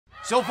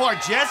So far,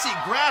 Jessie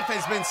Graff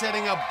has been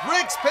setting a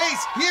brick's pace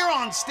here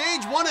on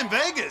stage 1 in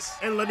Vegas.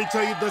 And let me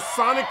tell you, the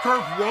Sonic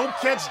Curve won't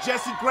catch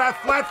Jessie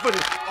Graff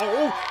flat-footed.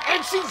 Oh,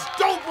 and she's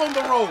dope on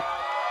the rope.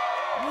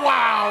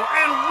 Wow,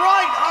 and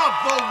right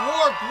up the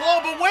warped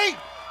wall, but wait,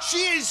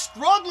 she is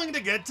struggling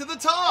to get to the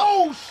top.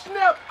 Oh,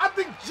 snap, I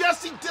think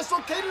Jessie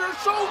dislocated her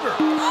shoulder.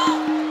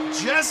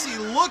 Jessie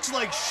looks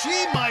like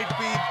she might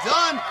be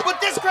done,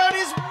 but this crowd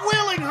is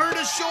willing her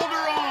to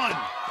shoulder on.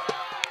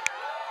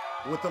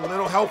 With a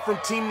little help from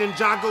Team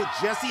Ninjago,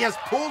 Jessie has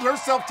pulled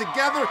herself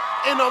together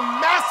in a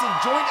massive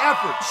joint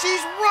effort.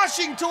 She's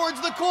rushing towards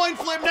the coin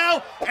flip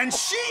now, and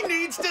she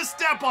needs to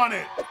step on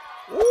it.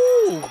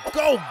 Ooh,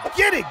 go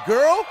get it,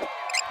 girl.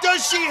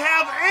 Does she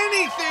have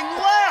anything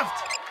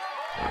left?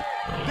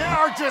 There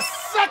are just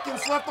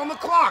seconds left on the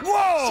clock.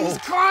 Whoa! She's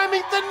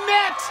climbing the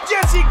net.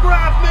 Jessie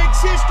Graff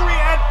makes history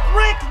at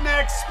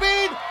breakneck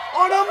speed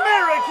on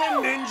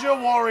American Ninja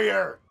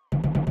Warrior.